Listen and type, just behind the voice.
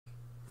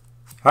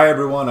Hi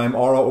everyone, I'm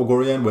Aral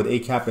Ogorian with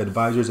ACAP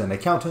Advisors and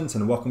Accountants,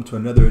 and welcome to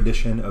another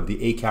edition of the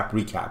ACAP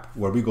Recap,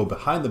 where we go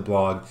behind the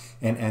blog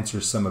and answer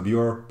some of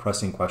your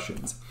pressing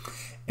questions.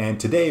 And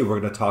today we're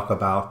going to talk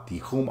about the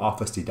home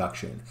office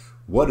deduction.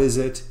 What is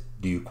it?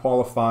 Do you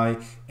qualify?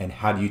 And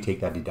how do you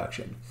take that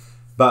deduction?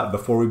 But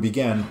before we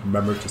begin,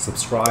 remember to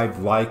subscribe,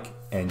 like,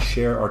 and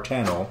share our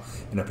channel.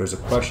 And if there's a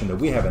question that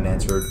we haven't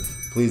answered,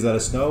 please let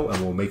us know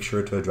and we'll make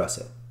sure to address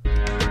it.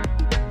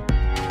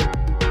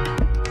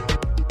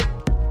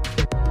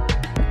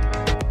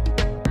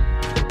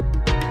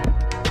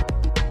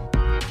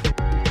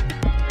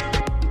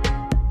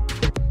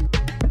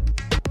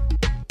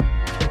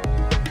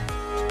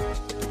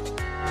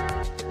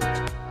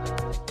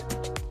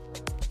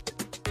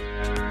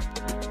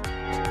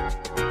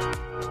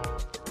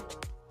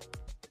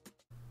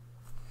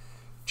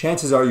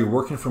 Chances are you're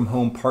working from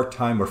home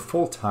part-time or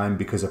full-time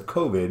because of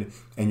COVID,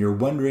 and you're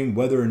wondering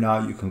whether or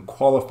not you can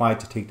qualify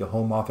to take the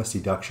home office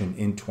deduction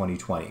in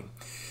 2020.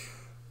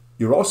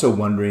 You're also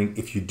wondering,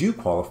 if you do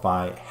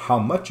qualify, how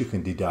much you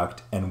can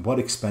deduct and what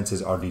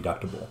expenses are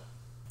deductible.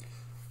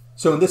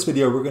 So in this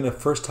video, we're going to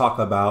first talk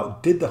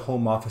about, did the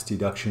home office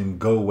deduction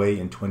go away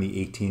in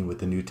 2018 with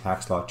the new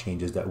tax law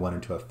changes that went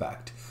into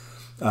effect?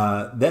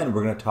 Then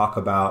we're going to talk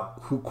about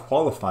who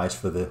qualifies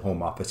for the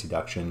home office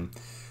deduction,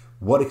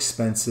 what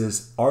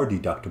expenses are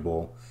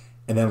deductible,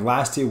 and then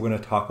lastly, we're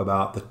going to talk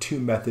about the two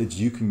methods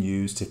you can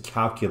use to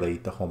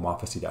calculate the home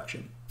office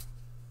deduction.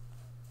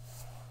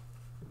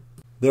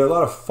 There are a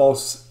lot of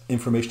false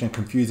information and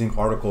confusing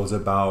articles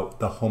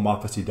about the home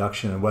office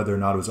deduction and whether or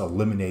not it was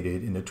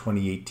eliminated in the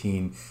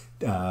 2018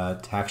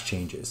 tax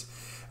changes.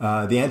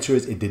 The answer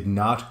is it did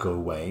not go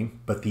away,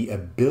 but the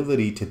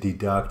ability to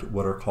deduct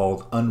what are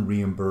called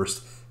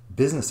unreimbursed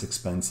business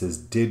expenses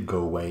did go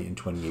away in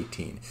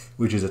 2018,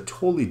 which is a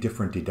totally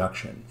different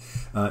deduction.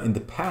 In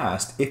the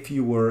past, if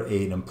you were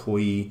an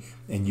employee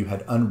and you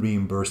had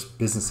unreimbursed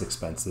business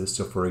expenses,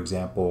 so for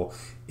example,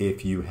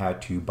 if you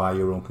had to buy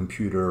your own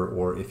computer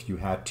or if you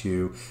had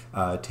to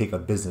take a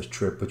business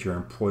trip but your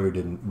employer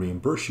didn't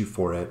reimburse you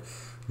for it,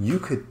 you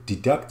could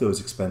deduct those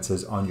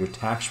expenses on your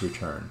tax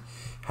return.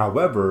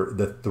 However,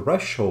 the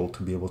threshold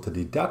to be able to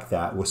deduct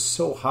that was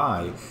so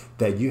high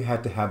that you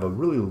had to have a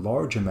really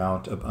large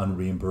amount of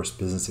unreimbursed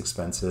business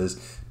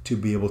expenses to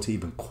be able to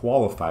even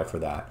qualify for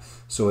that.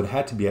 So it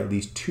had to be at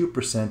least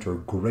 2% or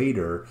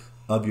greater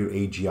of your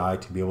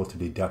AGI to be able to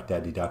deduct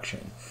that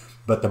deduction.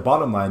 But the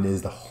bottom line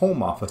is the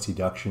home office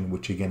deduction,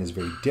 which again is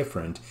very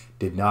different,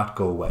 did not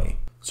go away.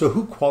 So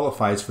who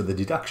qualifies for the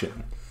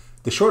deduction?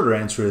 The shorter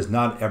answer is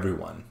not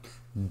everyone.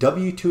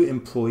 W-2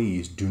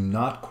 employees do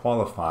not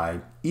qualify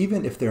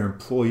even if their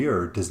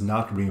employer does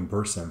not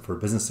reimburse them for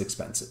business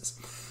expenses.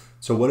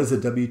 So what is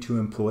a W-2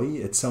 employee?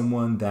 It's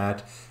someone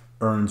that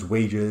earns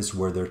wages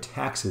where their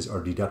taxes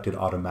are deducted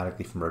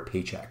automatically from their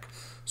paycheck.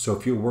 So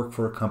if you work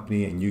for a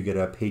company and you get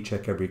a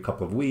paycheck every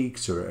couple of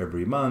weeks or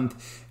every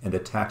month and the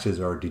taxes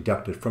are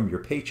deducted from your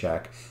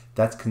paycheck,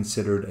 that's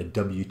considered a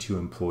W-2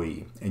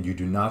 employee and you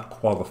do not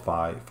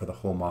qualify for the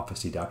home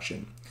office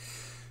deduction.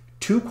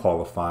 To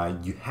qualify,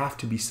 you have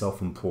to be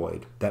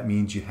self-employed. That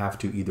means you have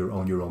to either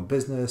own your own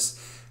business,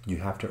 you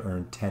have to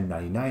earn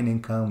 1099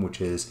 income,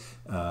 which is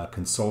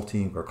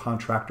consulting or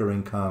contractor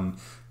income,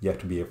 you have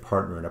to be a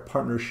partner in a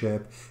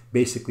partnership.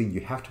 Basically,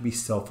 you have to be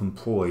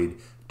self-employed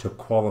to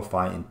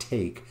qualify and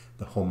take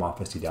the home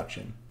office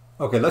deduction.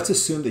 Okay, let's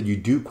assume that you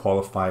do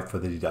qualify for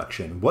the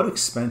deduction. What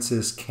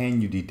expenses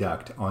can you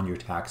deduct on your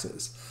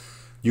taxes?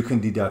 You can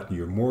deduct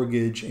your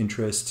mortgage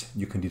interest,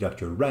 you can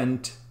deduct your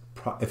rent,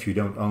 if you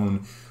don't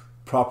own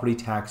property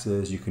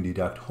taxes, you can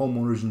deduct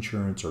homeowners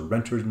insurance or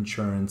renters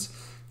insurance,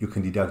 you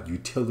can deduct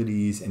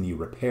utilities, any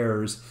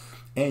repairs,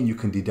 and you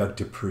can deduct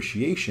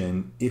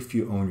depreciation if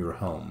you own your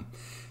home.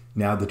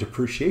 Now the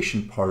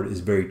depreciation part is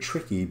very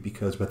tricky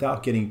because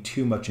without getting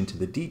too much into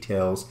the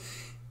details,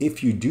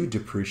 if you do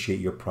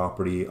depreciate your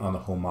property on the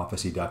home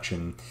office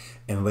deduction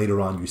and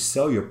later on you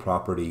sell your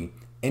property,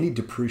 any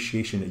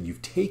depreciation that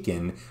you've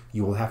taken,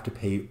 you will have to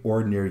pay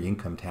ordinary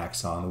income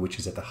tax on, which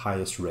is at the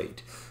highest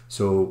rate.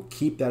 So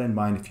keep that in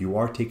mind if you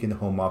are taking the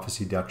home office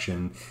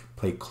deduction.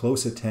 Pay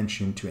close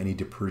attention to any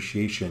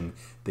depreciation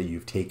that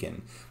you've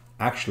taken.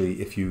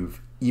 Actually, if you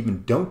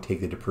even don't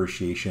take the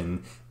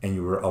depreciation and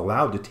you were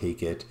allowed to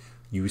take it,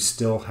 you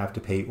still have to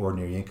pay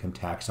ordinary income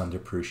tax on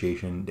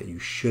depreciation that you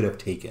should have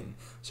taken.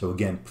 So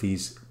again,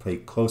 please pay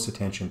close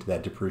attention to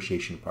that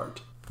depreciation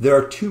part. There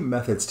are two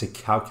methods to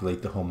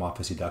calculate the home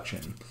office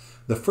deduction.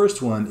 The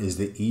first one is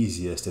the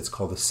easiest. It's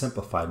called the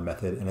simplified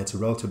method, and it's a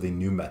relatively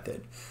new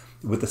method.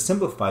 With the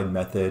simplified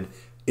method,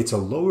 it's a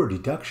lower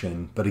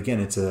deduction, but again,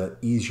 it's an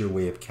easier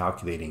way of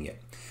calculating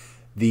it.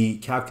 The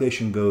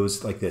calculation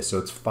goes like this. So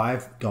it's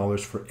 $5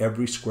 for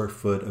every square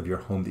foot of your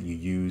home that you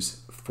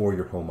use for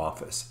your home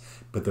office.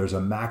 But there's a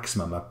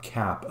maximum, a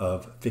cap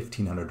of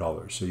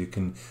 $1,500. So you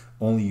can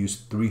only use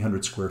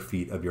 300 square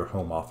feet of your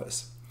home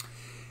office.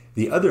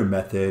 The other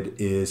method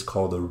is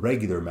called the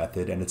regular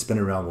method, and it's been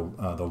around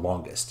the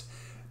longest.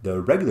 The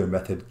regular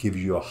method gives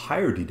you a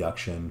higher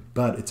deduction,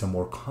 but it's a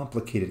more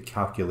complicated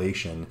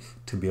calculation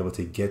to be able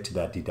to get to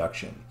that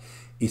deduction.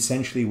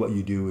 Essentially, what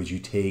you do is you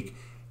take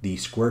the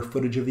square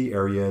footage of the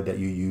area that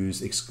you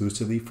use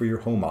exclusively for your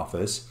home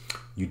office,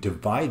 you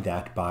divide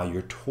that by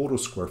your total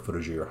square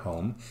footage of your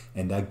home,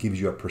 and that gives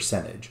you a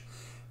percentage.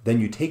 Then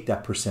you take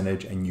that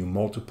percentage and you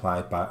multiply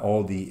it by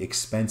all the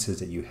expenses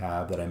that you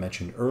have that I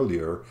mentioned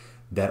earlier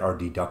that are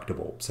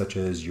deductible, such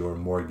as your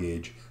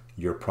mortgage,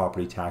 your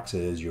property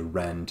taxes, your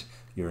rent,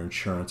 your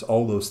insurance,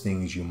 all those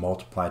things. You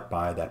multiply it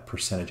by that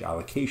percentage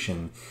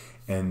allocation,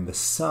 and the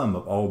sum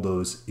of all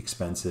those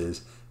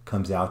expenses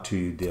comes out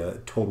to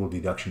the total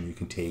deduction you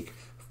can take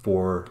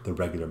for the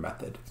regular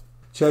method.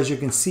 So as you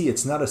can see,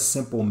 it's not a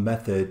simple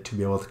method to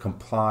be able to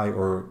comply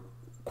or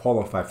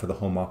qualify for the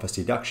home office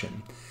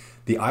deduction.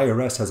 The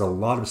IRS has a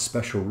lot of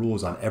special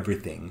rules on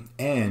everything,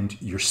 and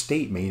your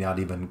state may not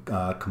even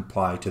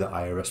comply to the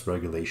IRS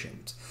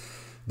regulations.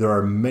 There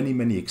are many,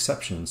 many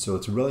exceptions, so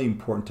it's really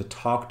important to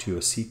talk to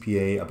a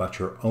CPA about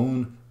your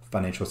own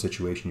financial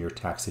situation, your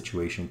tax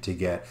situation, to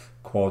get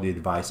quality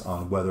advice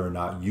on whether or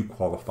not you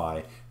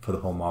qualify for the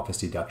home office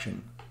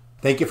deduction.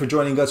 Thank you for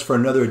joining us for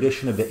another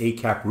edition of the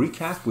ACAP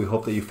Recap. We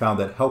hope that you found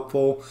that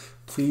helpful.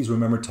 Please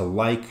remember to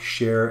like,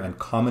 share, and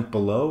comment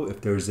below.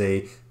 If there's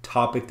a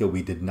topic that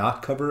we did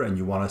not cover and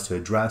you want us to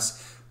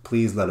address,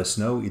 please let us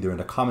know either in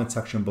the comment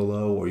section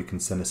below or you can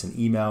send us an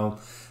email.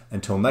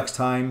 Until next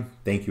time,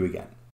 thank you again.